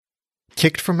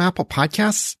Kicked from Apple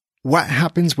Podcasts? What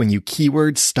happens when you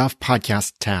keyword stuff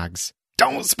podcast tags?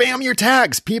 Don't spam your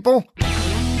tags, people!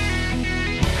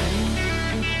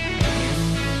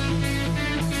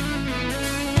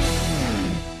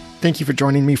 Thank you for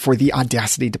joining me for the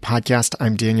Audacity to Podcast.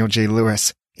 I'm Daniel J.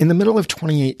 Lewis. In the middle of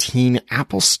 2018,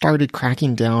 Apple started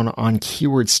cracking down on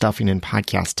keyword stuffing in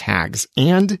podcast tags.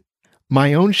 And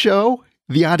my own show,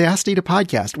 the Audacity to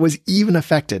Podcast, was even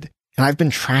affected. And I've been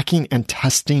tracking and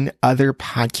testing other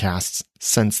podcasts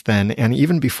since then and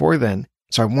even before then.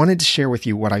 So I wanted to share with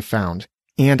you what I found.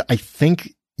 And I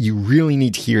think you really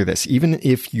need to hear this. Even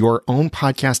if your own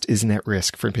podcast isn't at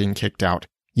risk for being kicked out,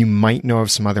 you might know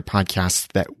of some other podcasts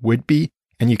that would be,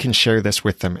 and you can share this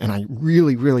with them. And I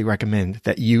really, really recommend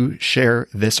that you share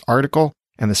this article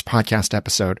and this podcast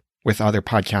episode with other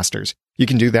podcasters. You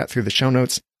can do that through the show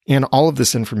notes and all of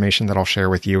this information that I'll share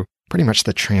with you, pretty much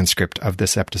the transcript of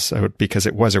this episode, because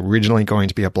it was originally going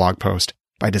to be a blog post.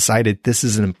 But I decided this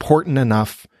is important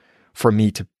enough for me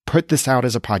to put this out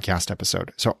as a podcast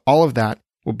episode. So all of that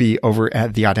will be over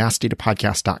at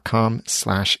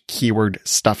theaudacitytopodcast.com/keyword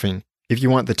stuffing. If you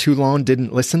want the too long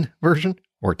didn't listen version,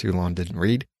 or too long didn't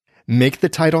read, make the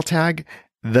title tag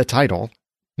the title,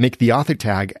 make the author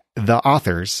tag the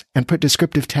authors, and put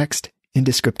descriptive text in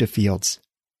descriptive fields.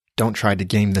 Don't try to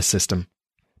game the system.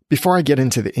 Before I get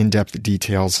into the in-depth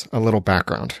details, a little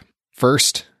background.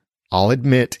 First, I'll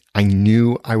admit I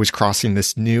knew I was crossing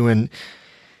this new and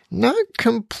not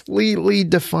completely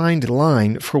defined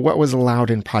line for what was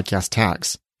allowed in podcast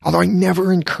tags. Although I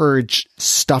never encourage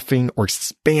stuffing or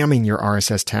spamming your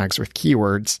RSS tags with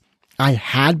keywords, I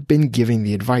had been giving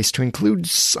the advice to include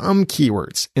some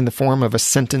keywords in the form of a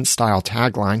sentence-style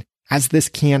tagline, as this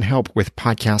can help with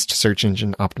podcast search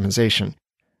engine optimization.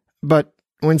 But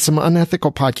when some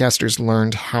unethical podcasters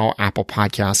learned how Apple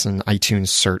Podcasts and iTunes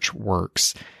search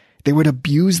works, they would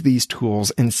abuse these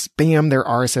tools and spam their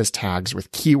RSS tags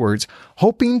with keywords,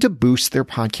 hoping to boost their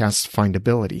podcast's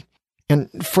findability.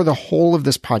 And for the whole of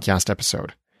this podcast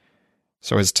episode,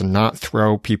 so as to not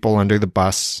throw people under the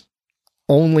bus,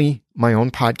 only my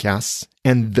own podcasts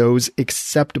and those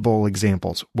acceptable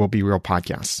examples will be real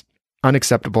podcasts.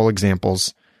 Unacceptable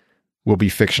examples will be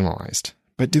fictionalized.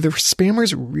 But do the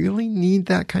spammers really need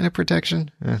that kind of protection?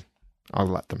 I'll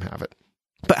let them have it.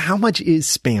 But how much is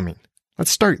spamming? Let's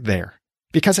start there.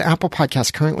 Because Apple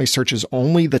Podcasts currently searches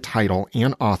only the title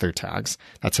and author tags,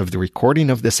 that's of the recording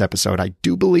of this episode, I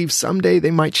do believe someday they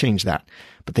might change that,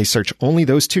 but they search only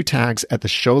those two tags at the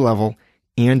show level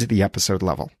and the episode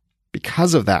level.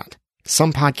 Because of that,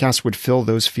 some podcasts would fill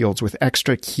those fields with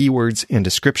extra keywords and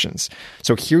descriptions.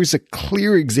 So here's a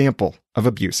clear example of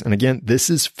abuse. And again, this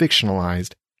is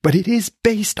fictionalized, but it is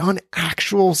based on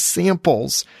actual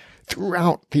samples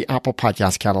throughout the Apple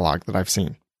Podcast catalog that I've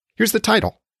seen. Here's the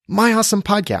title. My Awesome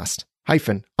Podcast,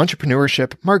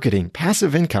 entrepreneurship, marketing,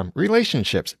 passive income,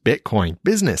 relationships, Bitcoin,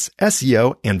 business,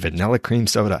 SEO, and vanilla cream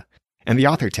soda. And the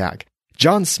author tag,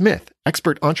 John Smith,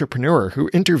 expert entrepreneur who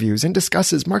interviews and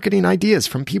discusses marketing ideas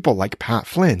from people like Pat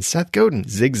Flynn, Seth Godin,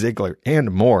 Zig Ziglar,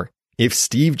 and more. If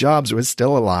Steve Jobs was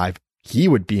still alive, he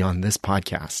would be on this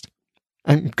podcast.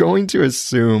 I'm going to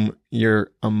assume you're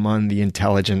among the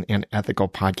intelligent and ethical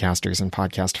podcasters and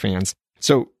podcast fans.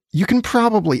 So you can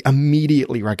probably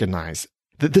immediately recognize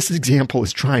that this example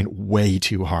is trying way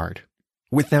too hard.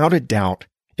 Without a doubt,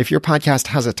 if your podcast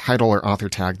has a title or author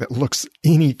tag that looks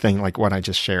anything like what I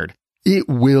just shared, it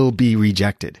will be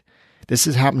rejected. This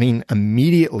is happening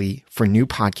immediately for new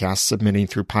podcasts submitting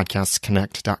through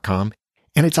podcastsconnect.com.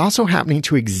 And it's also happening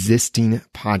to existing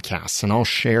podcasts. And I'll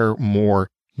share more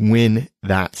when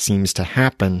that seems to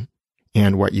happen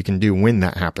and what you can do when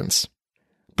that happens.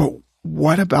 But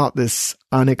what about this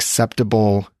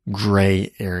unacceptable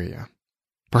gray area?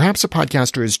 Perhaps a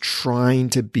podcaster is trying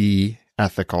to be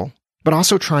ethical, but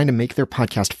also trying to make their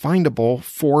podcast findable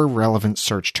for relevant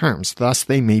search terms. Thus,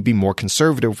 they may be more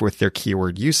conservative with their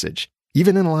keyword usage,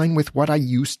 even in line with what I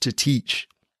used to teach.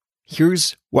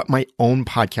 Here's what my own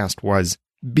podcast was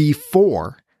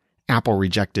before Apple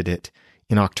rejected it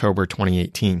in October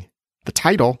 2018. The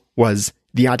title was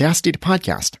The Audacity to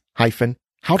Podcast,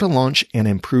 How to Launch and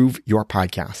Improve Your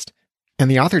Podcast. And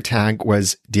the author tag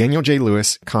was Daniel J.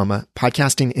 Lewis,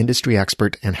 podcasting industry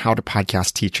expert and how to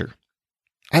podcast teacher.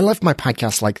 I left my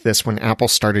podcast like this when Apple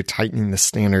started tightening the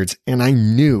standards, and I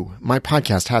knew my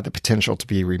podcast had the potential to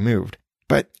be removed.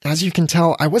 But as you can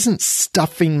tell, I wasn't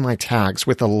stuffing my tags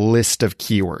with a list of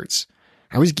keywords.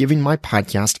 I was giving my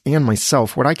podcast and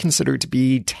myself what I consider to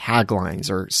be taglines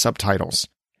or subtitles.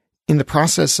 In the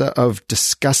process of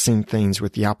discussing things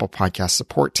with the Apple Podcast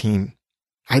support team,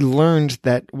 I learned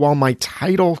that while my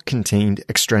title contained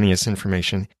extraneous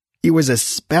information, It was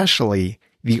especially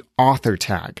the author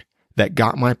tag that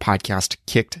got my podcast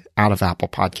kicked out of Apple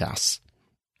Podcasts.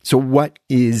 So what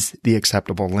is the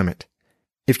acceptable limit?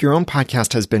 If your own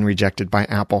podcast has been rejected by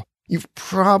Apple, you've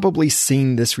probably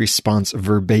seen this response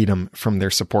verbatim from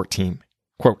their support team.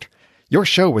 Quote, "Your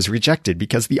show was rejected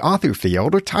because the author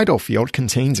field or title field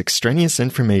contains extraneous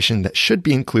information that should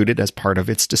be included as part of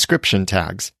its description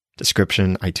tags.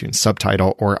 Description, iTunes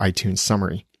subtitle, or iTunes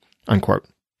summary." Unquote.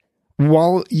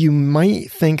 While you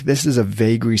might think this is a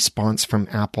vague response from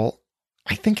Apple,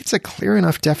 I think it's a clear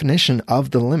enough definition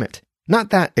of the limit. Not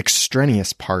that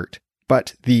extraneous part,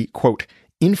 but the, quote,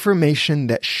 "information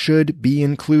that should be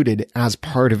included as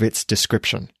part of its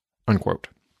description," unquote.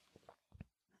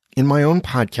 In my own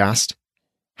podcast,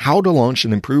 How to Launch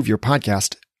and Improve Your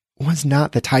Podcast was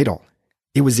not the title.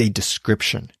 It was a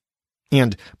description.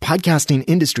 And Podcasting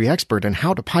Industry Expert and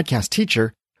How to Podcast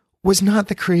Teacher was not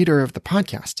the creator of the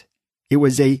podcast. It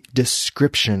was a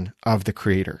description of the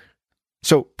creator.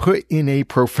 So put in a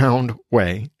profound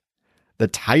way, the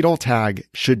title tag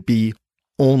should be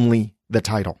only the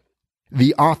title.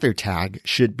 The author tag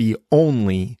should be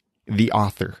only the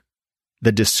author.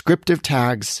 The descriptive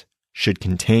tags should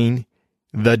contain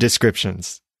the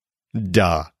descriptions.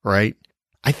 Duh, right?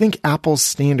 I think Apple's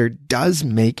standard does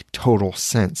make total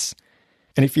sense.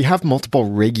 And if you have multiple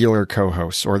regular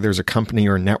co-hosts or there's a company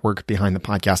or network behind the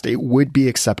podcast, it would be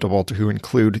acceptable to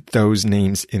include those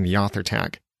names in the author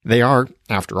tag. They are,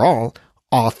 after all,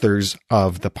 authors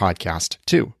of the podcast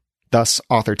too. Thus,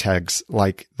 author tags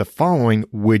like the following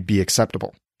would be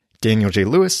acceptable: Daniel J.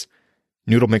 Lewis,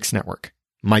 Noodle Mix Network;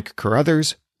 Mike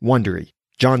Carruthers, Wondery;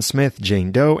 John Smith,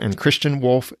 Jane Doe, and Christian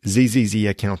Wolf, ZZZ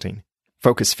Accounting;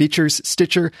 Focus Features,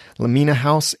 Stitcher, Lamina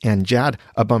House, and Jad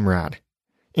Abumrad;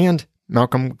 and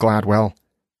Malcolm Gladwell,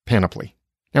 Panoply.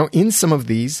 Now, in some of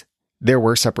these, there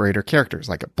were separator characters,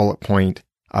 like a bullet point,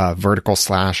 a vertical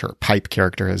slash, or pipe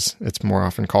character as it's more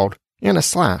often called, and a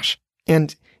slash.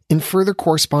 And in further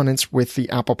correspondence with the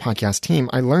Apple Podcast team,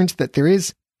 I learned that there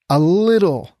is a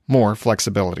little more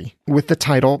flexibility with the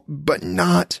title, but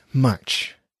not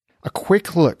much. A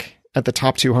quick look at the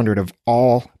top 200 of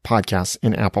all podcasts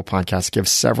in Apple Podcasts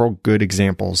gives several good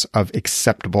examples of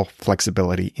acceptable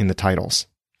flexibility in the titles.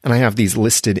 And I have these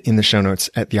listed in the show notes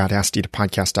at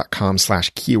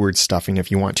theaudacitytopodcast.com/keyword stuffing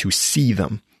if you want to see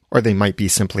them, or they might be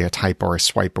simply a type or a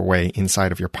swipe away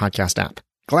inside of your podcast app.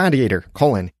 Gladiator,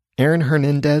 Aaron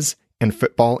Hernandez and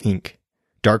Football Inc.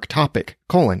 Dark Topic,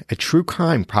 a true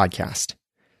crime podcast.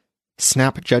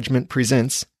 Snap Judgment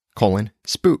Presents,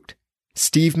 Spooked.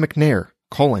 Steve McNair,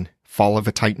 Fall of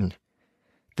a Titan.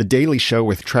 The Daily Show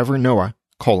with Trevor Noah,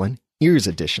 Ears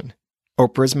Edition.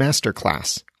 Oprah's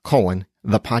Masterclass,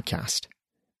 The Podcast.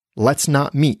 Let's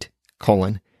Not Meet,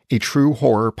 a true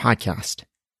horror podcast.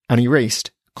 Unerased,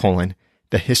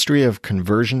 The History of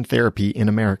Conversion Therapy in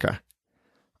America.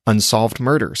 Unsolved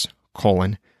Murders,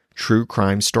 True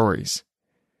Crime Stories.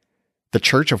 The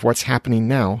Church of What's Happening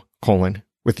Now,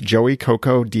 with Joey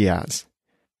Coco Diaz.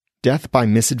 Death by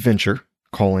Misadventure,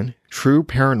 True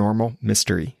Paranormal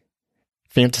Mystery.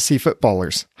 Fantasy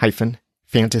Footballers,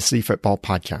 Fantasy Football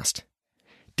Podcast.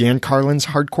 Dan Carlin's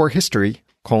Hardcore History,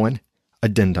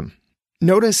 Addendum.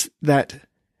 Notice that,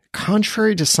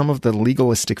 contrary to some of the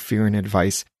legalistic fear and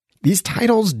advice, these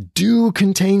titles do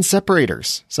contain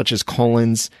separators, such as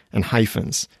colons and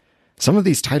hyphens. Some of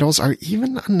these titles are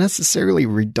even unnecessarily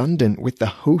redundant with the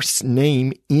host's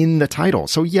name in the title.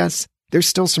 So yes, there's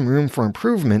still some room for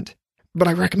improvement, but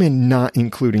I recommend not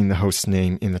including the host's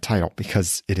name in the title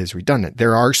because it is redundant.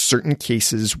 There are certain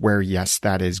cases where, yes,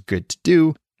 that is good to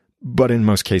do, but in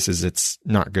most cases it's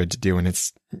not good to do, and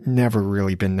it's never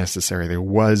really been necessary. There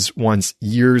was once,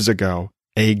 years ago,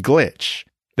 a glitch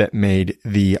that made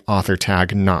the author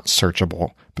tag not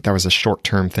searchable, but that was a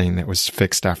short-term thing that was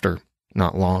fixed after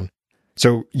not long.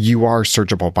 So you are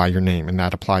searchable by your name, and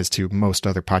that applies to most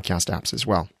other podcast apps as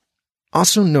well.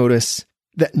 Also notice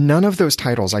that none of those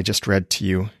titles I just read to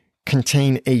you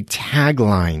contain a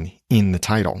tagline in the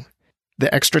title.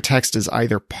 The extra text is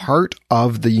either part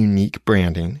of the unique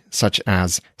branding, such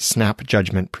as Snap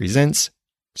Judgment Presents,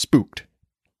 Spooked,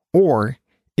 or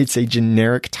it's a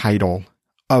generic title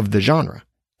of the genre,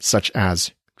 such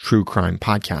as True Crime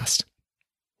Podcast.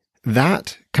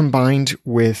 That, combined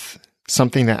with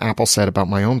something that Apple said about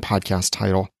my own podcast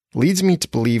title, leads me to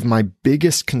believe my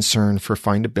biggest concern for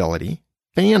findability,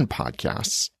 fan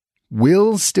podcasts,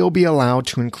 will still be allowed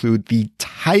to include the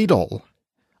title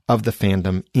of the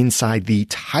fandom inside the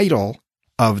title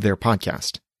of their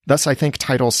podcast. Thus, I think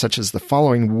titles such as the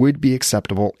following would be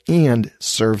acceptable and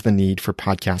serve the need for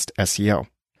podcast SEO.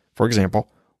 For example,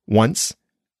 Once,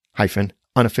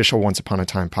 Unofficial Once Upon a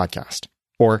Time Podcast,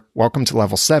 or Welcome to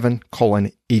Level 7,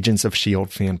 Agents of S.H.I.E.L.D.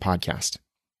 fan podcast.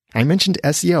 I mentioned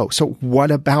SEO, so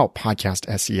what about podcast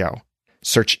SEO?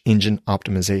 Search engine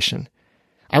optimization.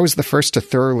 I was the first to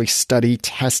thoroughly study,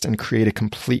 test, and create a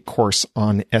complete course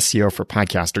on SEO for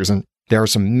podcasters, and there are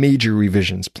some major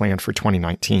revisions planned for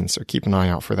 2019, so keep an eye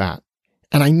out for that.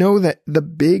 And I know that the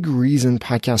big reason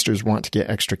podcasters want to get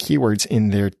extra keywords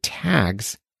in their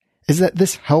tags is that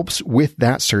this helps with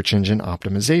that search engine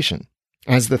optimization.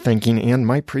 As the thinking and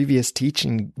my previous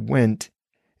teaching went,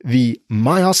 the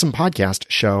My Awesome Podcast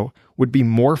show would be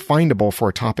more findable for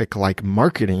a topic like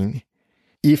marketing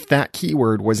if that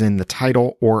keyword was in the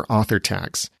title or author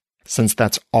tags, since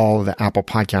that's all the Apple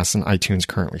Podcasts and iTunes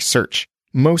currently search.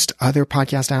 Most other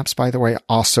podcast apps, by the way,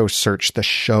 also search the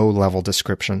show level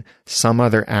description. Some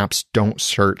other apps don't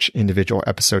search individual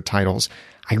episode titles.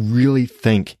 I really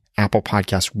think Apple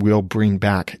Podcasts will bring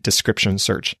back description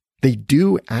search. They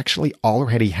do actually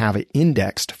already have it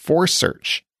indexed for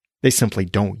search. They simply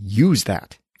don't use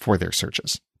that for their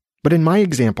searches. But in my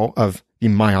example of the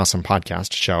My Awesome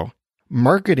Podcast show,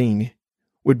 marketing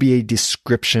would be a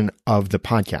description of the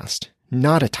podcast,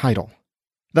 not a title.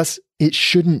 Thus, it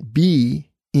shouldn't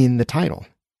be in the title.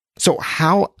 So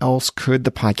how else could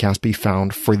the podcast be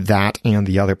found for that and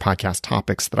the other podcast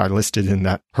topics that I listed in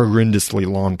that horrendously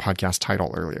long podcast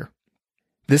title earlier?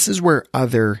 This is where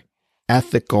other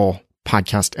ethical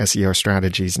podcast SEO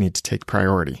strategies need to take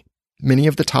priority. Many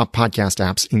of the top podcast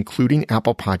apps, including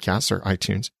Apple Podcasts or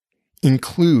iTunes,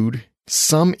 include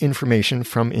some information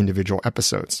from individual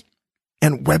episodes.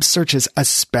 And web searches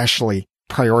especially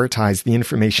prioritize the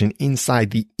information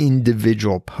inside the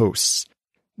individual posts.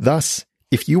 Thus,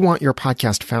 if you want your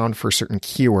podcast found for certain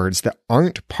keywords that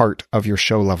aren't part of your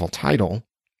show level title,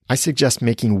 I suggest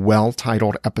making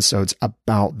well-titled episodes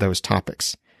about those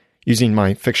topics. Using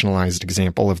my fictionalized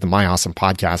example of the My Awesome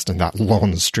Podcast and that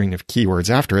long string of keywords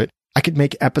after it, I could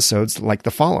make episodes like the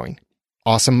following.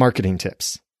 Awesome marketing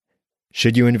tips.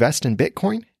 Should you invest in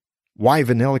Bitcoin? Why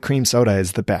vanilla cream soda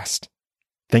is the best.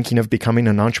 Thinking of becoming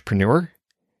an entrepreneur?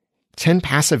 10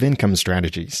 passive income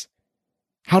strategies.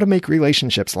 How to make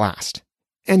relationships last.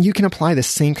 And you can apply the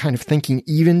same kind of thinking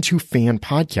even to fan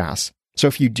podcasts. So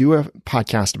if you do a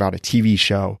podcast about a TV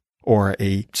show or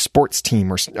a sports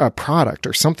team or a product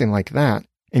or something like that,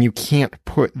 and you can't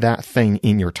put that thing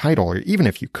in your title, or even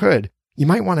if you could, you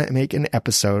might want to make an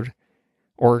episode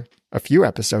or a few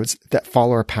episodes that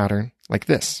follow a pattern like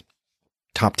this.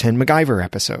 Top 10 MacGyver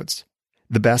episodes.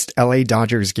 The best LA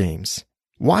Dodgers games.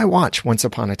 Why watch Once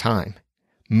Upon a Time?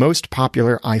 Most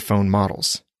popular iPhone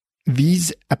models.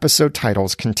 These episode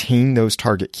titles contain those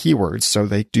target keywords, so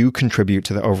they do contribute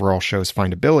to the overall show's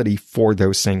findability for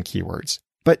those same keywords.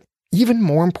 But even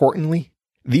more importantly,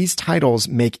 these titles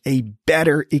make a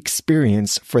better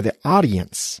experience for the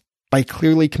audience by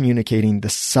clearly communicating the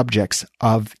subjects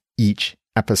of each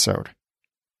episode.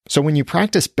 So when you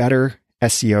practice better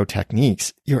SEO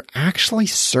techniques, you're actually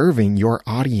serving your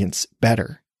audience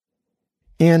better.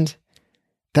 And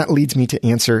that leads me to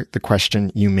answer the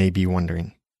question you may be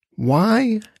wondering.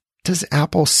 Why does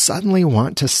Apple suddenly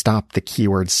want to stop the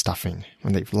keyword stuffing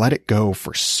when they've let it go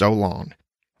for so long?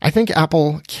 I think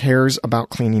Apple cares about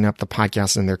cleaning up the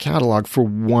podcasts in their catalog for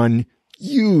one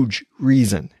huge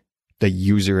reason: the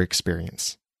user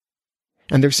experience.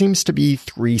 And there seems to be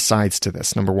 3 sides to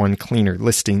this. Number 1, cleaner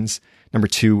listings. Number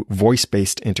 2,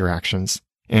 voice-based interactions.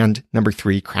 And number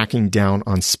 3, cracking down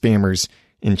on spammers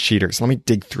and cheaters. Let me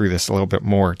dig through this a little bit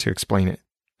more to explain it.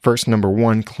 First, number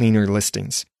 1, cleaner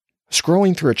listings.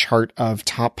 Scrolling through a chart of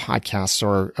top podcasts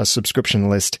or a subscription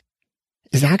list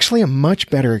is actually a much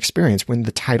better experience when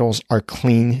the titles are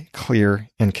clean, clear,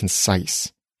 and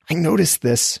concise. I noticed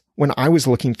this when I was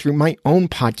looking through my own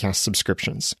podcast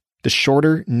subscriptions. The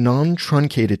shorter,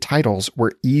 non-truncated titles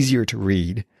were easier to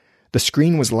read, the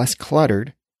screen was less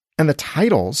cluttered, and the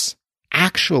titles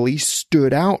actually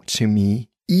stood out to me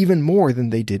even more than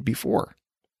they did before.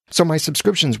 So my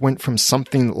subscriptions went from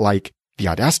something like The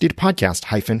Audacity to Podcast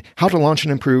 - How to Launch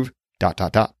and Improve ...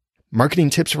 Marketing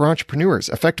Tips for Entrepreneurs,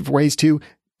 Effective Ways to ...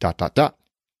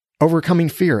 Overcoming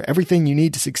Fear, Everything You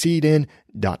Need to Succeed in ...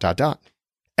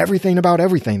 Everything About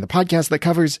Everything, the podcast that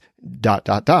covers ...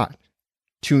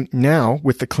 to now,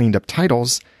 with the cleaned up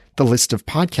titles, the list of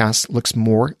podcasts looks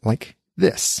more like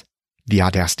this. The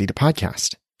Audacity to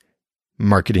Podcast.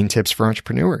 Marketing Tips for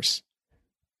Entrepreneurs.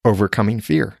 Overcoming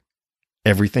Fear.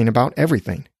 Everything About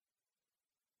Everything.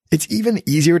 It's even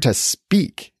easier to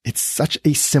speak. It's such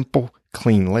a simple,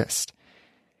 clean list.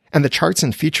 And the charts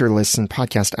and feature lists in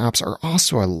podcast apps are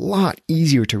also a lot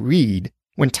easier to read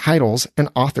when titles and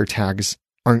author tags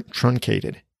aren't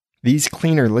truncated. These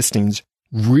cleaner listings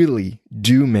really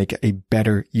do make a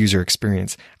better user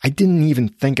experience. I didn't even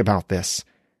think about this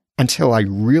until I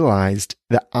realized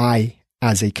that I,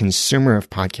 as a consumer of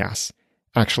podcasts,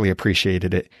 actually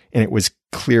appreciated it, and it was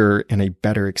clearer and a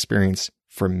better experience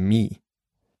for me.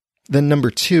 Then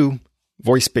number 2,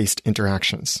 voice-based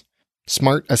interactions.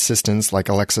 Smart assistants like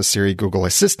Alexa, Siri, Google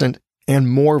Assistant, and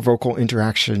more vocal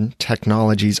interaction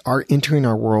technologies are entering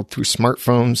our world through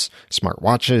smartphones,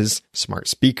 smartwatches, smart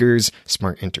speakers,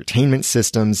 smart entertainment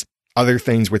systems, other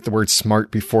things with the word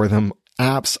smart before them,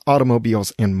 apps,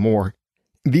 automobiles, and more.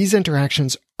 These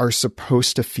interactions are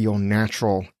supposed to feel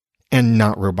natural and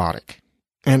not robotic.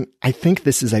 And I think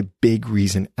this is a big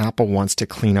reason Apple wants to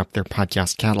clean up their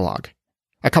podcast catalog.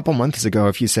 A couple months ago,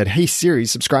 if you said, "Hey Siri,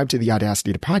 subscribe to the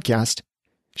Audacity to Podcast,"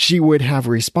 she would have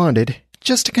responded,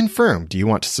 "Just to confirm, do you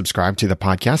want to subscribe to the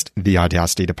podcast, The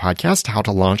Audacity to Podcast, How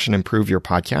to Launch and Improve Your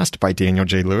Podcast by Daniel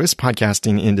J. Lewis,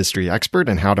 podcasting industry expert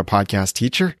and how to podcast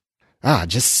teacher?"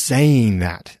 Just saying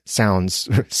that sounds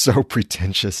so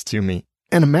pretentious to me.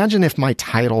 And imagine if my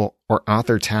title or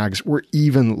author tags were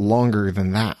even longer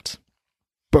than that.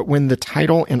 But when the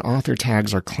title and author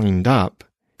tags are cleaned up,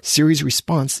 Siri's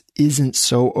response isn't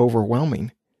so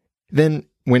overwhelming. Then,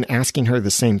 when asking her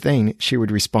the same thing, she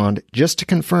would respond, "Just to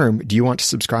confirm, do you want to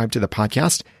subscribe to the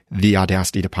podcast, The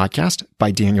Audacity to Podcast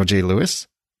by Daniel J. Lewis?"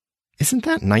 Isn't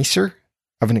that nicer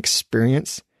of an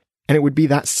experience? And it would be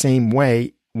that same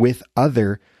way with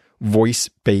other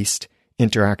voice-based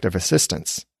interactive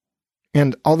assistants.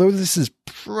 And although this is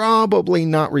probably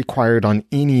not required on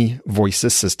any voice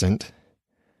assistant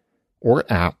or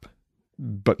app,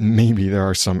 but maybe there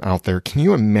are some out there, can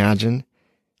you imagine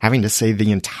having to say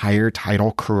the entire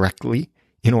title correctly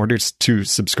in order to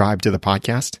subscribe to the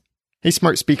podcast? "Hey,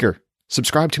 smart speaker,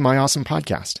 subscribe to my awesome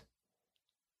podcast."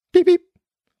 Beep, beep.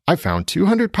 I found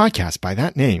 200 podcasts by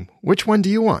that name. Which one do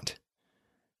you want?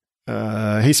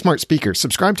 Hey, smart speaker,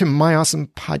 subscribe to my awesome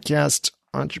podcast,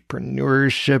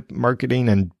 Entrepreneurship, Marketing,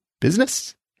 and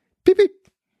Business? Beep, beep.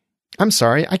 I'm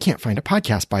sorry, I can't find a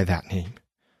podcast by that name.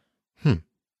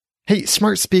 Hey,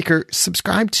 smart speaker,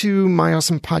 subscribe to my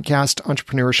awesome podcast,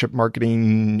 Entrepreneurship,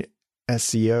 Marketing,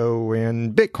 SEO,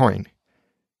 and Bitcoin.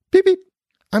 Beep, beep.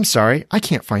 I'm sorry, I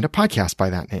can't find a podcast by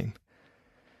that name.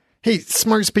 Hey,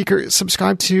 smart speaker,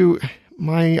 subscribe to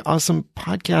my awesome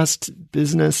podcast,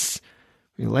 Business,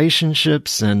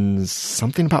 Relationships, and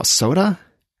something about soda?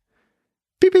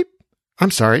 Beep, beep. I'm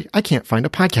sorry, I can't find a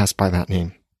podcast by that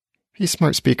name. Hey,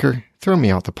 smart speaker, throw me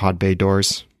out the pod bay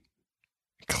doors.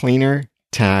 Cleaner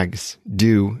tags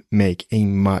do make a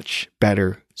much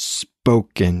better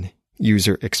spoken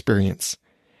user experience.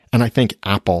 And I think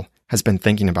Apple has been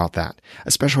thinking about that,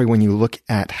 especially when you look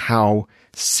at how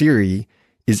Siri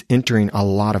is entering a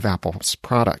lot of Apple's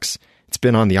products. It's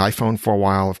been on the iPhone for a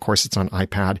while. Of course, it's on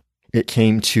iPad. It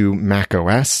came to Mac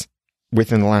OS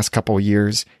within the last couple of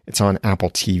years. It's on Apple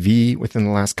TV within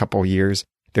the last couple of years.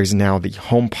 There's now the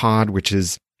HomePod, which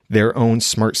is their own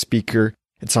smart speaker.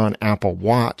 It's on Apple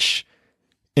Watch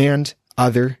and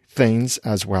other things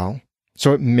as well.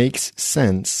 So it makes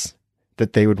sense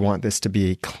that they would want this to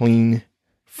be a clean,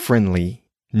 friendly,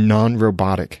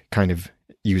 non-robotic kind of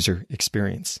user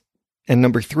experience. And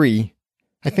number 3,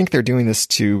 I think they're doing this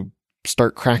to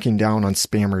start cracking down on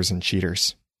spammers and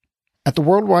cheaters. At the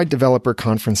Worldwide Developer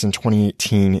Conference in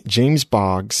 2018, James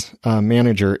Boggs, a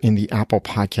manager in the Apple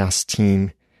Podcasts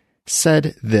team,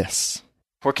 said this: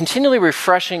 "We're continually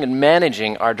refreshing and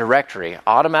managing our directory,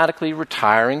 automatically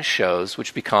retiring shows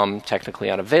which become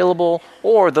technically unavailable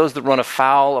or those that run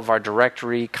afoul of our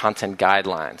directory content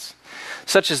guidelines,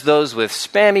 such as those with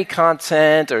spammy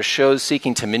content or shows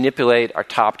seeking to manipulate our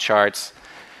top charts."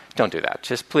 Don't do that.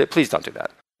 Just please don't do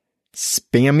that.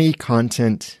 Spammy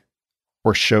content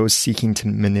or shows seeking to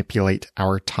manipulate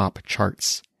our top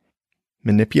charts.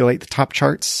 Manipulate the top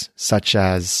charts, such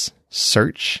as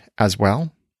search as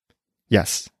well?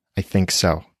 Yes, I think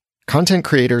so. Content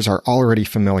creators are already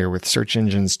familiar with search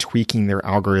engines tweaking their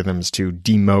algorithms to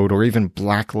demote or even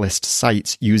blacklist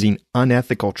sites using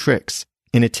unethical tricks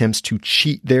in attempts to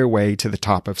cheat their way to the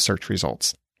top of search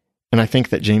results. And I think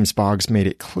that James Boggs made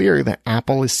it clear that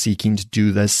Apple is seeking to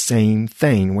do the same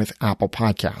thing with Apple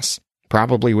Podcasts,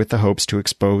 probably with the hopes to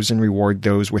expose and reward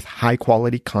those with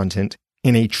high-quality content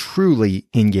in a truly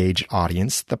engaged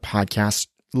audience the podcast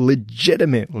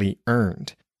legitimately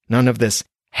earned. None of this,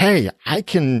 "Hey, I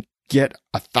can get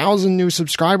 1,000 new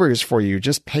subscribers for you.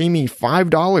 Just pay me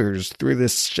 $5 through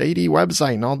this shady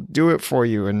website and I'll do it for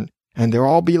you. And they'll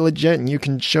all be legit and you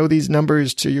can show these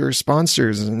numbers to your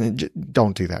sponsors." And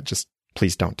don't do that. Just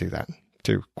please don't do that,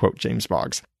 to quote James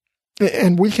Boggs.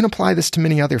 And we can apply this to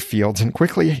many other fields and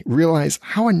quickly realize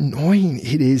how annoying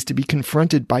it is to be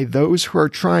confronted by those who are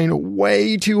trying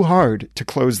way too hard to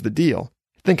close the deal.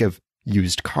 Think of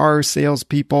used car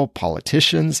salespeople,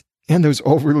 politicians, and those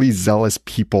overly zealous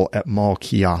people at mall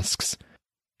kiosks.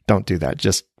 Don't do that.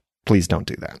 Just please don't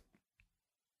do that.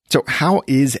 So how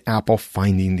is Apple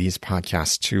finding these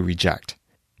podcasts to reject?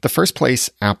 The first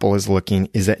place Apple is looking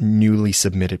is at newly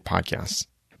submitted podcasts.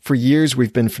 For years,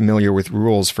 we've been familiar with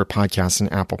rules for podcasts in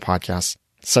Apple Podcasts,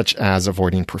 such as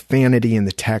avoiding profanity in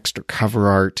the text or cover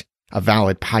art, a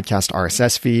valid podcast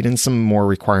RSS feed, and some more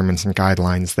requirements and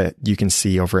guidelines that you can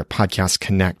see over at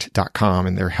podcastconnect.com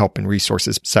in their help and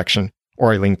resources section,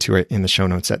 or I link to it in the show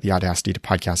notes at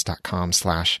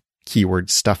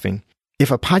theaudacitytopodcast.com/keyword-stuffing.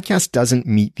 If a podcast doesn't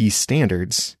meet these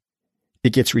standards,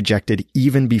 it gets rejected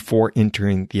even before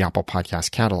entering the Apple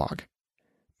Podcast catalog.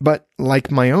 But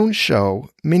like my own show,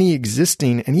 many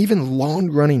existing and even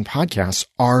long-running podcasts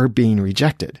are being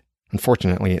rejected.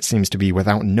 Unfortunately, it seems to be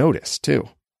without notice, too.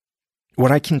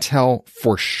 What I can tell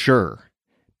for sure,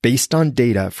 based on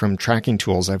data from tracking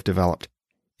tools I've developed,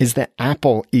 is that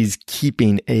Apple is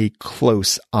keeping a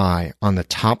close eye on the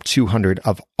top 200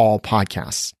 of all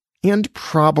podcasts, and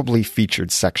probably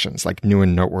featured sections like New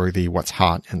and Noteworthy, What's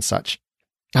Hot, and such.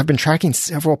 I've been tracking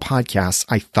several podcasts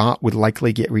I thought would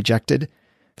likely get rejected.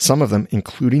 Some of them,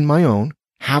 including my own,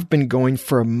 have been going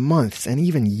for months and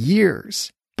even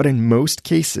years. But in most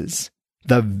cases,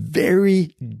 the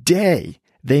very day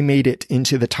they made it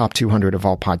into the top 200 of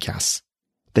all podcasts,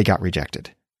 they got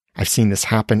rejected. I've seen this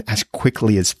happen as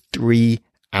quickly as 3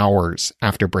 hours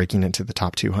after breaking into the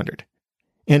top 200.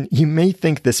 And you may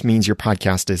think this means your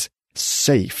podcast is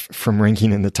safe from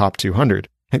ranking in the top 200.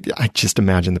 I just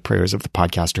imagine the prayers of the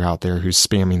podcaster out there who's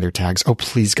spamming their tags. Oh,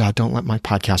 please, God, don't let my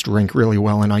podcast rank really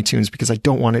well in iTunes because I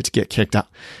don't want it to get kicked out.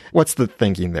 What's the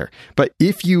thinking there? But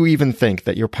if you even think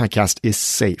that your podcast is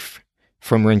safe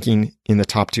from ranking in the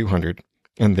top 200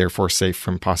 and therefore safe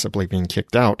from possibly being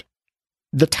kicked out,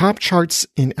 the top charts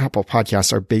in Apple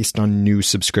Podcasts are based on new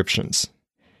subscriptions.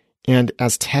 And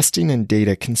as testing and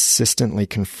data consistently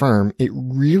confirm, it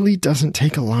really doesn't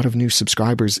take a lot of new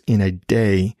subscribers in a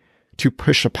day to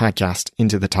push a podcast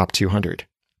into the top 200.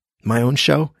 My own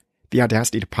show, The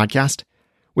Audacity to Podcast,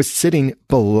 was sitting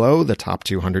below the top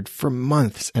 200 for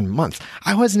months and months.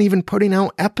 I wasn't even putting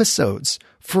out episodes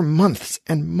for months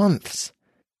and months.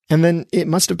 And then it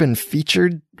must have been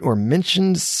featured or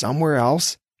mentioned somewhere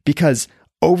else because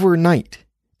overnight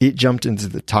it jumped into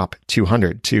the top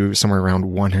 200 to somewhere around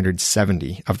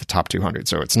 170 of the top 200.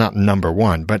 So it's not number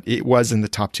one, but it was in the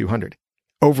top 200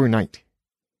 overnight.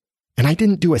 And I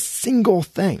didn't do a single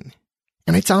thing.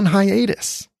 And it's on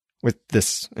hiatus, with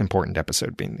this important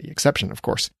episode being the exception, of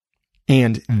course.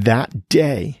 And that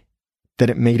day that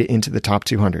it made it into the top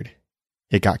 200,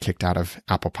 it got kicked out of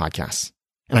Apple Podcasts.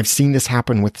 And I've seen this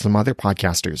happen with some other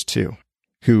podcasters too,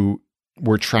 who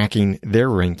were tracking their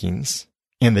rankings.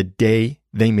 And the day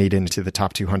they made it into the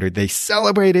top 200, they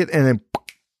celebrated and then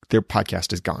their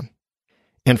podcast is gone.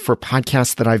 And for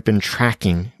podcasts that I've been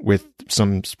tracking with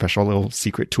some special little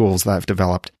secret tools that I've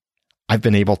developed, I've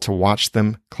been able to watch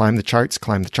them climb the charts.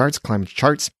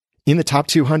 In the top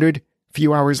 200, a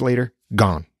few hours later,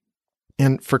 gone.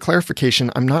 And for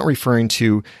clarification, I'm not referring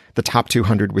to the top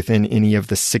 200 within any of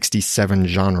the 67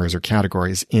 genres or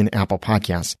categories in Apple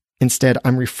Podcasts. Instead,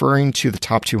 I'm referring to the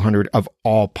top 200 of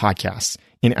all podcasts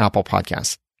in Apple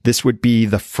Podcasts. This would be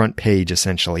the front page,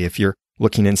 essentially. If you're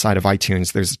looking inside of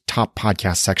iTunes, there's a top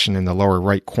podcast section in the lower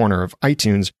right corner of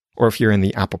iTunes, or if you're in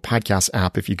the Apple Podcasts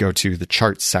app, if you go to the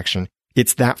charts section,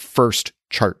 it's that first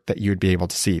chart that you'd be able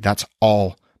to see. That's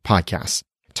all podcasts.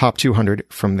 Top 200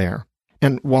 from there.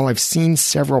 And while I've seen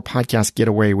several podcasts get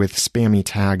away with spammy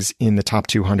tags in the top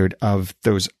 200 of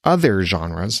those other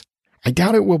genres, I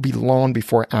doubt it will be long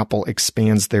before Apple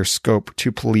expands their scope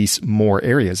to police more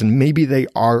areas. And maybe they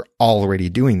are already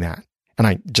doing that. And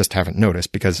I just haven't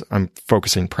noticed because I'm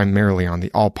focusing primarily on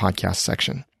the all podcasts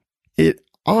section. It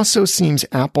also seems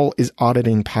Apple is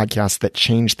auditing podcasts that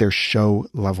change their show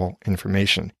level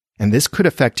information. And this could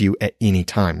affect you at any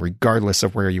time, regardless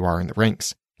of where you are in the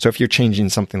ranks. So if you're changing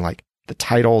something like the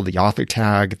title, the author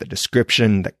tag, the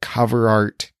description, the cover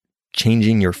art,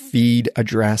 changing your feed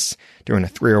address, doing a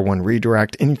 301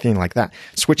 redirect, anything like that,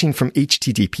 switching from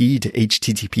HTTP to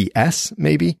HTTPS,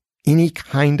 maybe, any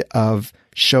kind of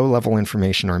show level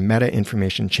information or meta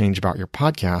information change about your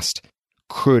podcast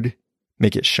could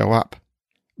make it show up.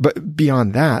 But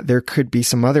beyond that, there could be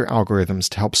some other algorithms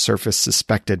to help surface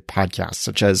suspected podcasts,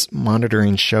 such as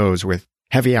monitoring shows with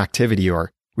heavy activity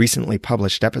or recently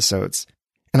published episodes.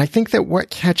 And I think that what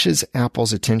catches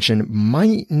Apple's attention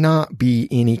might not be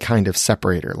any kind of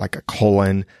separator like a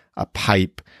colon, a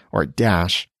pipe, or a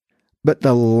dash, but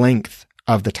the length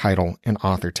of the title and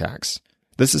author tags.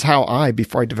 This is how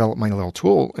before I develop my little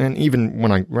tool, and even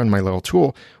when I run my little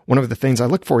tool, one of the things I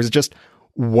look for is just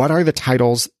what are the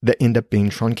titles that end up being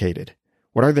truncated?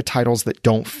 What are the titles that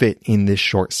don't fit in this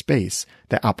short space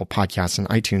that Apple Podcasts and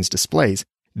iTunes displays?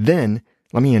 Then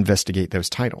let me investigate those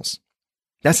titles.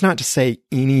 That's not to say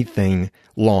anything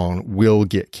long will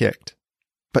get kicked,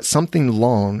 but something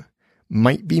long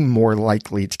might be more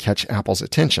likely to catch Apple's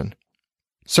attention.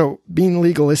 So being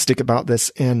legalistic about this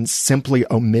and simply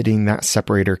omitting that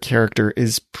separator character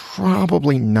is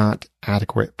probably not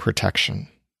adequate protection.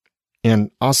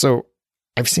 And also,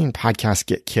 I've seen podcasts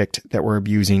get kicked that were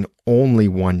abusing only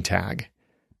one tag,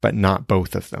 but not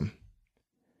both of them.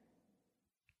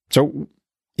 So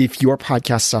if your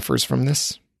podcast suffers from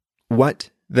this, what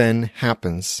then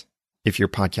happens if your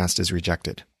podcast is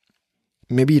rejected?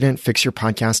 Maybe you didn't fix your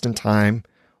podcast in time,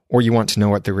 or you want to know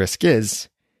what the risk is.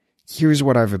 Here's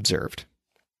what I've observed.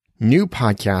 New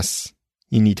podcasts,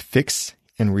 you need to fix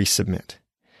and resubmit.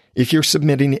 If you're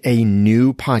submitting a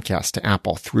new podcast to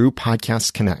Apple through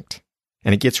Podcast Connect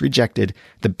and it gets rejected,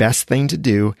 the best thing to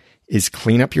do is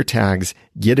clean up your tags,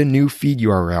 get a new feed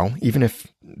URL, even if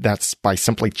that's by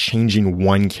simply changing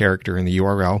one character in the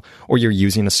URL, or you're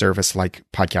using a service like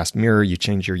Podcast Mirror, you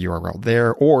change your URL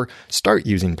there, or start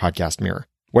using Podcast Mirror.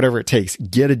 Whatever it takes,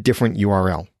 get a different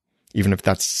URL, even if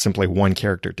that's simply one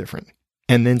character different,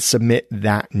 and then submit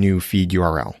that new feed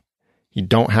URL. You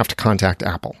don't have to contact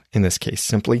Apple in this case.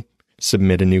 Simply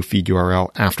submit a new feed URL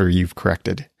after you've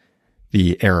corrected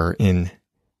the error in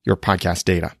your podcast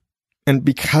data. And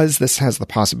because this has the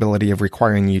possibility of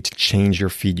requiring you to change your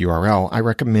feed URL, I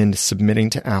recommend submitting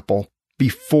to Apple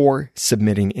before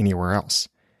submitting anywhere else.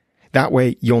 That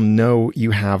way, you'll know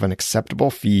you have an acceptable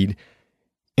feed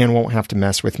and won't have to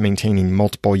mess with maintaining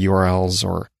multiple URLs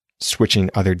or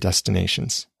switching other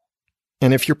destinations.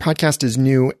 And if your podcast is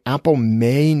new, Apple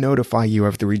may notify you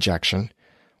of the rejection,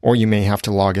 or you may have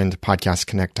to log into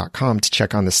podcastconnect.com to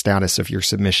check on the status of your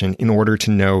submission in order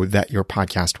to know that your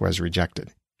podcast was rejected.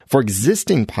 For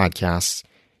existing podcasts,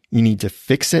 you need to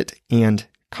fix it and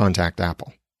contact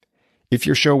Apple. If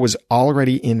your show was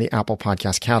already in the Apple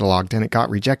Podcast catalog and it got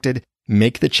rejected,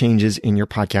 make the changes in your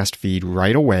podcast feed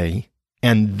right away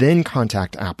and then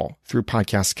contact Apple through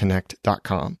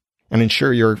podcastconnect.com and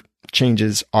ensure your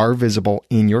changes are visible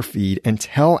in your feed and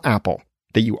tell Apple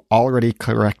that you already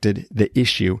corrected the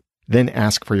issue, then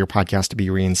ask for your podcast to be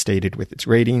reinstated with its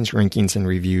ratings, rankings, and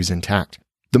reviews intact.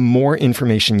 The more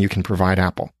information you can provide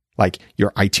Apple, like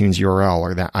your iTunes URL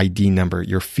or that ID number,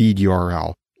 your feed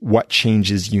URL, what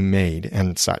changes you made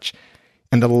and such.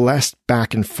 And the less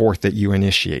back and forth that you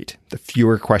initiate, the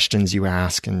fewer questions you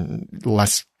ask and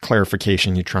less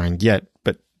clarification you try and get.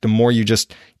 But the more you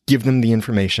just give them the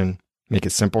information, make a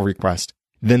simple request,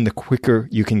 then the quicker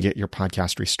you can get your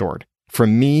podcast restored. For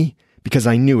me, because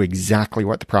I knew exactly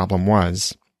what the problem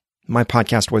was, my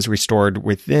podcast was restored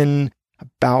within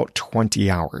about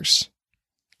 20 hours.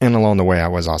 And along the way, I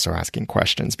was also asking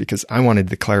questions because I wanted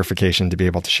the clarification to be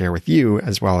able to share with you,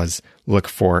 as well as look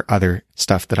for other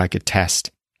stuff that I could test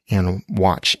and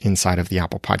watch inside of the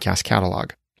Apple Podcast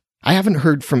catalog. I haven't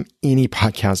heard from any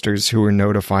podcasters who were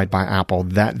notified by Apple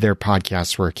that their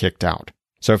podcasts were kicked out.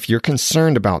 So if you're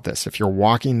concerned about this, if you're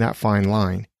walking that fine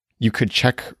line, you could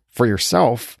check for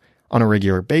yourself on a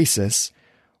regular basis,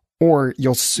 or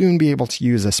you'll soon be able to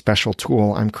use a special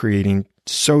tool I'm creating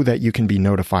so that you can be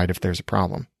notified if there's a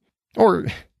problem. Or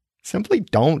simply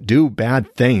don't do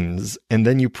bad things, and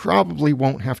then you probably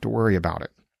won't have to worry about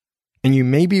it. And you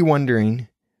may be wondering,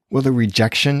 will the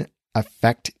rejection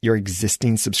affect your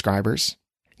existing subscribers?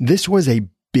 This was a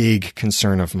big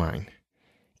concern of mine.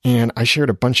 And I shared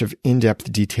a bunch of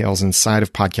in-depth details inside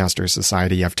of Podcaster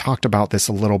Society. I've talked about this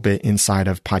a little bit inside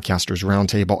of Podcasters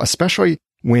Roundtable, especially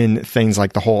when things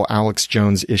like the whole Alex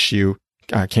Jones issue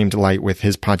came to light with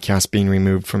his podcast being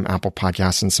removed from Apple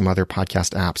Podcasts and some other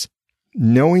podcast apps.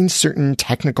 Knowing certain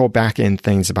technical back-end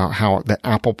things about how the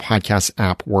Apple Podcasts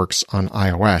app works on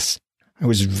iOS, I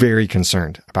was very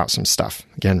concerned about some stuff.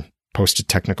 Again, posted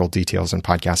technical details in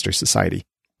Podcaster Society.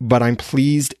 But I'm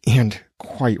pleased and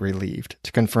quite relieved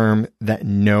to confirm that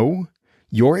no,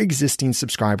 your existing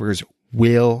subscribers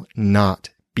will not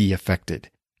be affected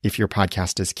if your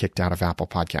podcast is kicked out of Apple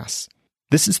Podcasts.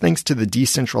 This is thanks to the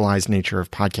decentralized nature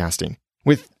of podcasting,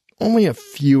 with only a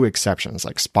few exceptions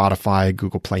like Spotify,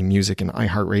 Google Play Music, and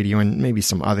iHeartRadio, and maybe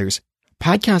some others.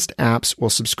 Podcast apps will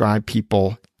subscribe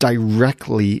people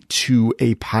directly to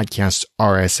a podcast's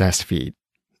RSS feed.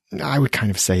 I would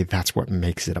kind of say that's what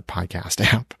makes it a podcast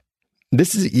app.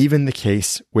 This is even the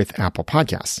case with Apple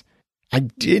Podcasts. I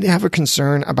did have a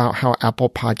concern about how Apple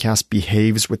Podcasts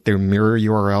behaves with their mirror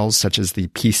URLs, such as the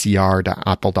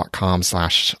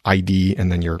pcr.apple.com/ID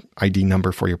and then your ID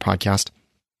number for your podcast.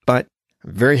 But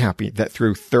I'm very happy that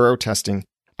through thorough testing,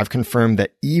 I've confirmed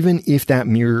that even if that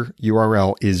mirror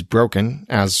URL is broken,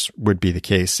 as would be the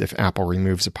case if Apple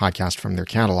removes a podcast from their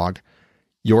catalog,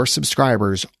 your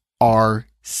subscribers are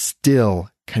still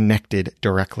connected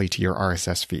directly to your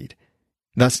RSS feed.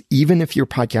 Thus, even if your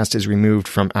podcast is removed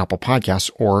from Apple Podcasts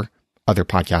or other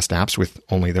podcast apps with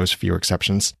only those few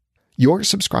exceptions, your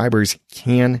subscribers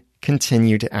can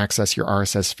continue to access your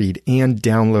RSS feed and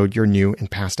download your new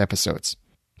and past episodes.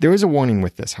 There is a warning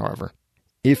with this, however.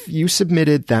 If you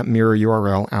submitted that mirror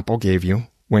URL Apple gave you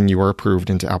when you were approved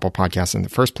into Apple Podcasts in the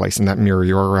first place, and that mirror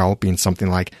URL being something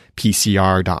like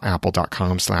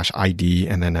pcr.apple.com/ID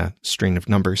and then a string of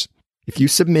numbers, if you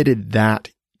submitted that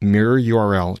mirror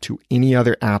URL to any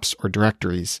other apps or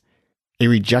directories, a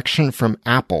rejection from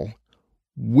Apple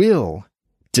will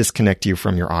disconnect you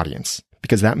from your audience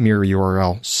because that mirror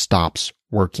URL stops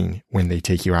working when they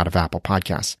take you out of Apple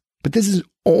Podcasts. But this is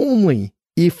only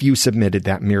if you submitted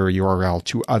that mirror URL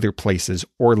to other places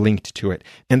or linked to it.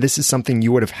 And this is something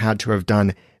you would have had to have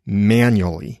done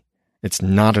manually. It's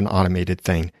not an automated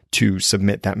thing to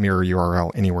submit that mirror URL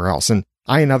anywhere else. And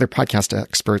I and other podcast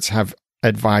experts have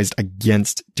advised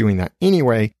against doing that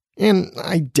anyway, and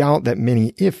I doubt that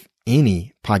many, if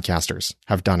any, podcasters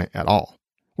have done it at all.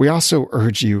 We also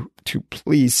urge you to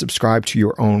please subscribe to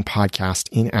your own podcast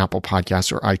in Apple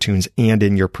Podcasts or iTunes and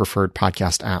in your preferred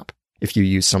podcast app if you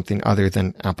use something other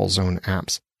than Apple's own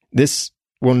apps. This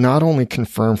will not only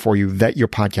confirm for you that your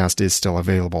podcast is still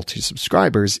available to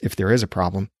subscribers if there is a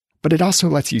problem, but it also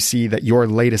lets you see that your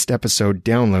latest episode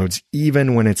downloads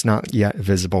even when it's not yet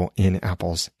visible in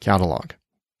Apple's catalog.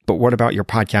 But what about your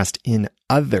podcast in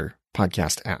other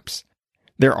podcast apps?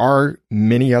 There are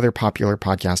many other popular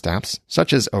podcast apps,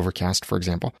 such as Overcast, for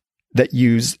example, that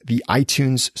use the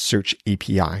iTunes Search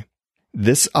API.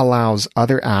 This allows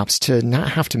other apps to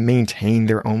not have to maintain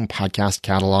their own podcast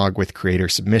catalog with creator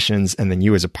submissions, and then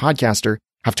you as a podcaster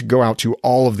have to go out to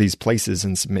all of these places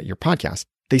and submit your podcast.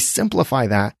 They simplify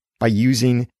that by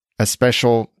using a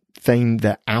special thing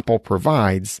that Apple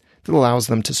provides that allows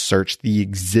them to search the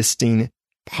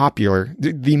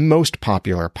most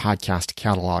popular podcast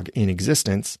catalog in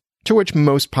existence, to which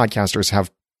most podcasters have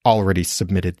already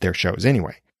submitted their shows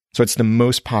anyway. So it's the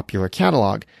most popular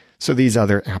catalog. So these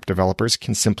other app developers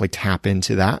can simply tap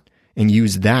into that and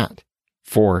use that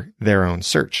for their own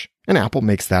search. And Apple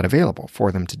makes that available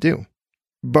for them to do.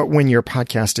 But when your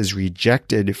podcast is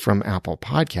rejected from Apple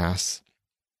Podcasts,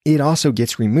 it also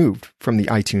gets removed from the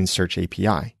iTunes Search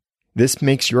API. This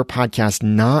makes your podcast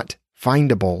not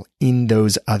findable in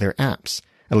those other apps,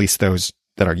 at least those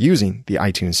that are using the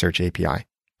iTunes Search API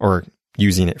or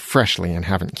using it freshly and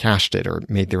haven't cached it or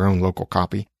made their own local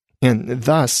copy. And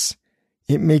thus,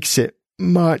 it makes it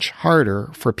much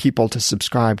harder for people to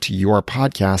subscribe to your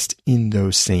podcast in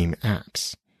those same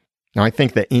apps. Now, I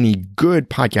think that any good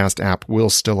podcast app will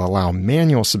still allow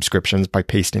manual subscriptions by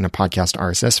pasting a podcast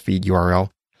RSS feed URL,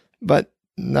 but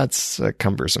that's a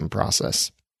cumbersome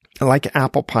process. Like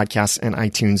Apple Podcasts and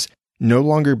iTunes, no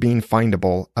longer being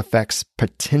findable affects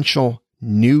potential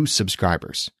new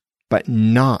subscribers, but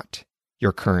not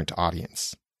your current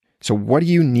audience. So what do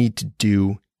you need to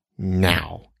do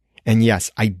now? And yes,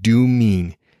 I do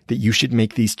mean that you should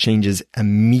make these changes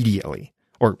immediately.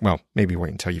 Or, well, maybe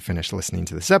wait until you finish listening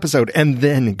to this episode and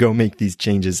then go make these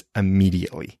changes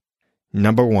immediately.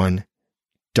 Number one,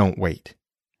 don't wait.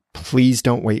 Please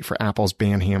don't wait for Apple's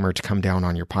ban hammer to come down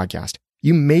on your podcast.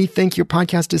 You may think your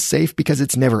podcast is safe because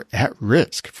it's never at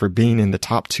risk for being in the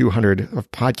top 200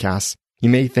 of podcasts. You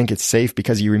may think it's safe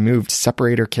because you removed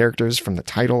separator characters from the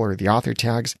title or the author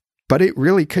tags, but it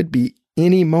really could be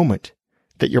any moment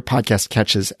that your podcast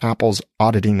catches Apple's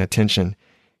auditing attention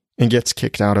and gets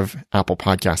kicked out of Apple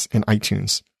Podcasts and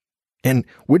iTunes. And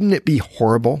wouldn't it be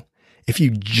horrible if you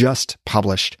just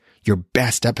published your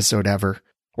best episode ever,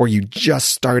 or you just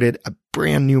started a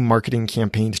brand new marketing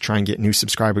campaign to try and get new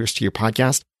subscribers to your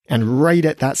podcast, and right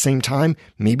at that same time,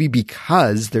 maybe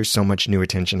because there's so much new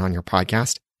attention on your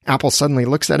podcast, Apple suddenly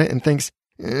looks at it and thinks,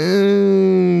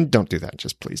 don't do that.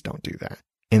 Just please don't do that.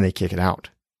 And they kick it out.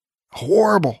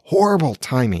 Horrible, horrible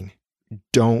timing.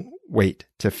 Don't wait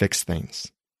to fix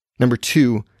things. Number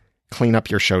two, clean up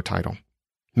your show title.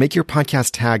 Make your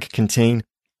podcast tag contain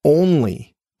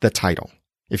only the title.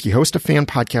 If you host a fan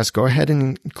podcast, go ahead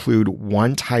and include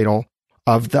one title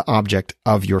of the object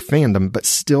of your fandom, but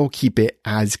still keep it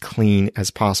as clean as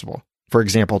possible. For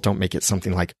example, don't make it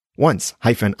something like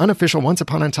Unofficial Once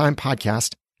Upon a Time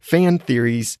podcast, fan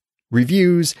theories,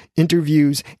 reviews,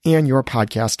 interviews, and your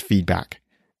podcast feedback.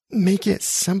 Make it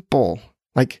simple,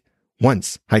 like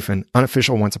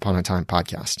Unofficial Once Upon a Time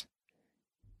podcast.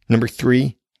 Number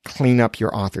 3, clean up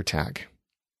your author tag.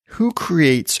 Who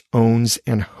creates, owns,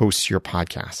 and hosts your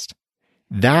podcast?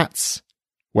 That's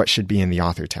what should be in the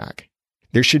author tag.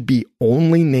 There should be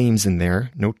only names in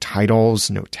there, no titles,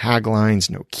 no taglines,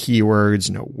 no keywords,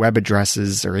 no web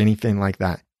addresses, or anything like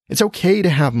that. It's okay to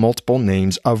have multiple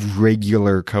names of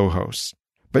regular co-hosts,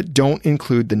 but don't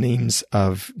include the names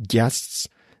of guests,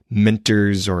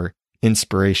 mentors, or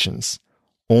inspirations.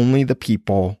 Only the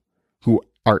people who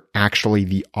are actually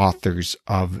the authors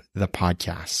of the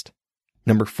podcast.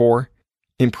 Number 4,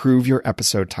 improve your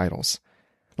episode titles.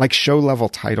 Like show-level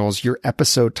titles, your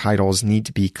episode titles need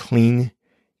to be clean,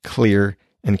 clear,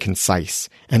 and concise,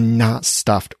 and not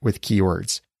stuffed with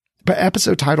keywords. But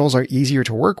episode titles are easier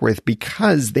to work with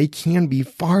because they can be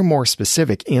far more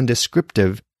specific and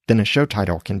descriptive than a show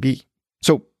title can be.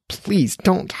 So please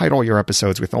don't title your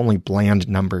episodes with only bland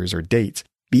numbers or dates.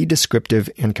 Be descriptive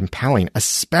and compelling,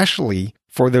 especially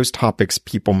for those topics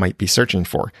people might be searching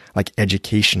for, like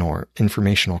educational or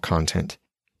informational content.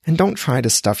 And don't try to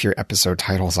stuff your episode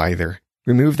titles either.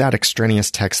 Remove that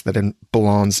extraneous text that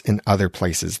belongs in other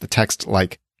places, the text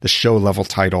like the show level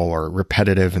title or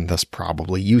repetitive and thus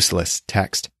probably useless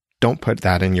text. Don't put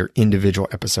that in your individual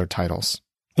episode titles.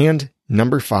 And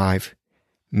number 5,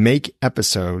 make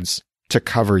episodes to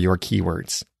cover your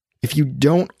keywords. If you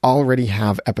don't already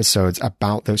have episodes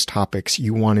about those topics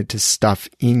you wanted to stuff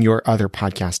in your other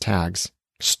podcast tags,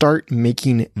 start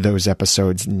making those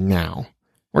episodes now,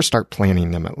 or start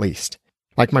planning them at least.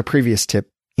 Like my previous tip,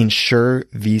 ensure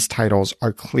these titles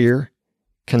are clear,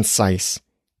 concise,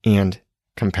 and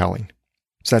compelling.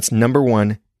 So that's number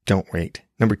 1, don't wait.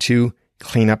 Number 2,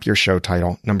 clean up your show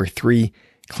title. Number 3,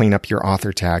 clean up your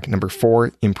author tag. Number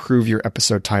 4, improve your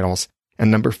episode titles.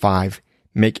 And number 5,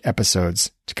 make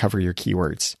episodes to cover your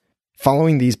keywords.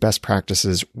 Following these best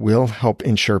practices will help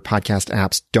ensure podcast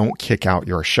apps don't kick out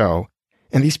your show.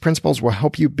 And these principles will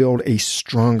help you build a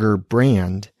stronger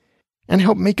brand and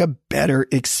help make a better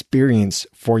experience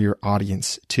for your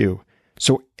audience too.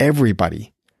 So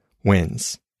everybody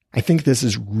wins. I think this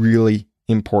is really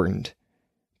important.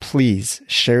 Please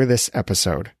share this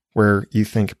episode where you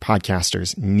think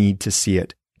podcasters need to see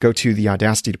it. Go to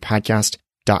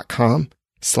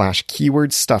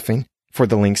theaudacitypodcast.com/keyword stuffing for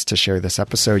the links to share this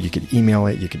episode. You can email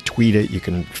it, you can tweet it, you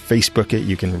can Facebook it,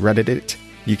 you can Reddit it,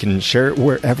 you can share it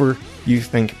wherever you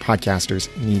think podcasters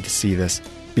need to see this,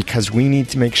 because we need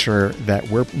to make sure that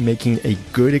we're making a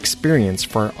good experience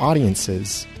for our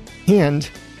audiences. And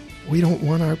we don't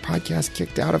want our podcast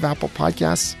kicked out of Apple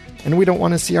Podcasts, and we don't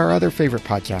want to see our other favorite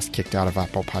podcasts kicked out of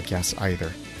Apple Podcasts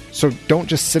either. So don't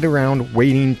just sit around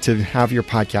waiting to have your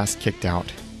podcast kicked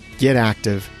out. Get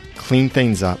active, clean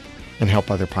things up, and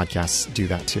help other podcasts do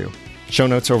that too. Show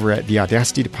notes over at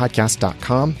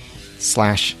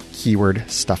theaudacitypodcast.com/keyword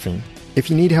stuffing. If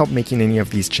you need help making any of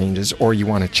these changes, or you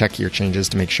want to check your changes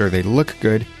to make sure they look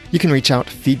good, you can reach out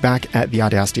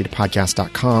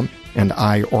feedback@theaudacitypodcast.com, and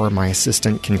I or my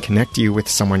assistant can connect you with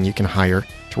someone you can hire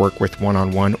to work with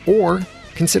one-on-one, or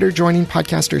consider joining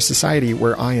Podcaster Society,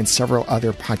 where I and several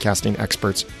other podcasting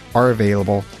experts are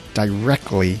available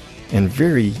directly and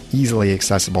very easily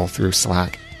accessible through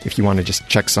Slack if you want to just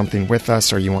check something with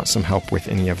us or you want some help with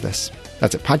any of this.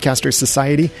 That's at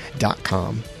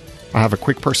podcastersociety.com. I'll have a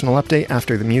quick personal update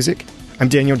after the music. I'm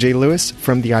Daniel J. Lewis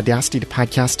from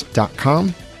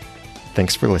theaudacitypodcast.com.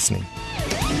 Thanks for listening.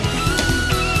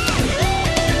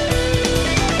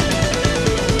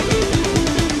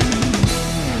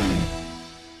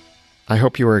 I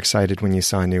hope you were excited when you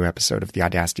saw a new episode of the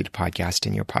Audacity to Podcast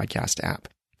in your podcast app.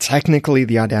 Technically,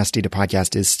 the Audacity to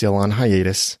Podcast is still on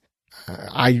hiatus.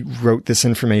 I wrote this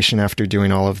information after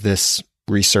doing all of this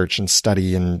research and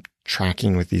study and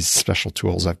tracking with these special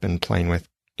tools I've been playing with.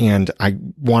 And I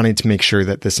wanted to make sure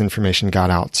that this information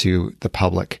got out to the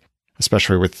public,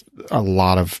 especially with a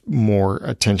lot of more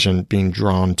attention being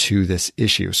drawn to this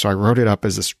issue. So I wrote it up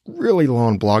as this really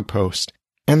long blog post.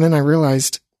 And then I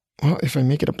realized, well, if I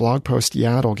make it a blog post,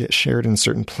 yeah, it'll get shared in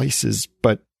certain places.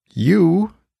 But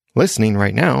you listening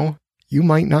right now, you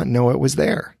might not know it was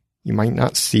there. You might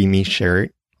not see me share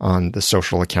it on the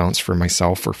social accounts for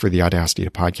myself or for the Audacity to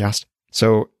Podcast.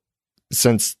 So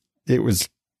since it was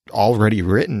already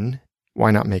written,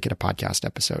 why not make it a podcast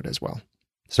episode as well?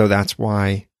 So that's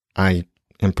why I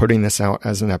am putting this out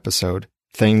as an episode.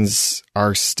 Things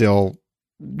are still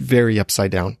very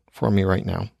upside down for me right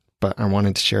now, but I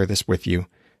wanted to share this with you,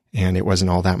 and it wasn't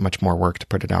all that much more work to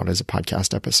put it out as a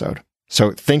podcast episode.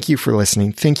 So thank you for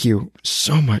listening. Thank you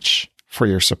so much for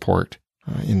your support.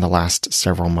 In the last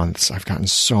several months, I've gotten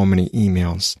so many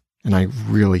emails, and I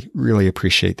really, really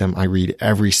appreciate them. I read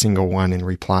every single one and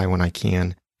reply when I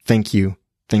can. Thank you.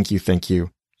 Thank you. Thank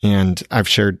you. And I've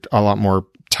shared a lot more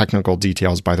technical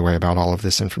details, by the way, about all of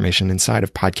this information inside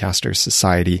of Podcasters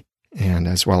Society, and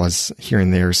as well as here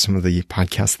and there some of the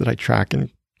podcasts that I track. And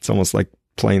it's almost like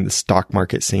playing the stock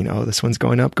market scene. Oh, this one's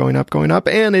going up, going up, going up,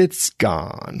 and it's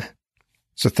gone.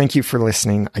 So thank you for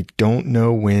listening. I don't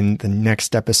know when the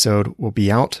next episode will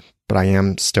be out, but I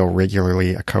am still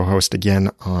regularly a co-host again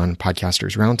on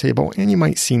Podcasters Roundtable, and you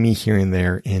might see me here and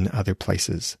there in other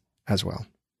places as well.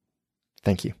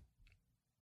 Thank you.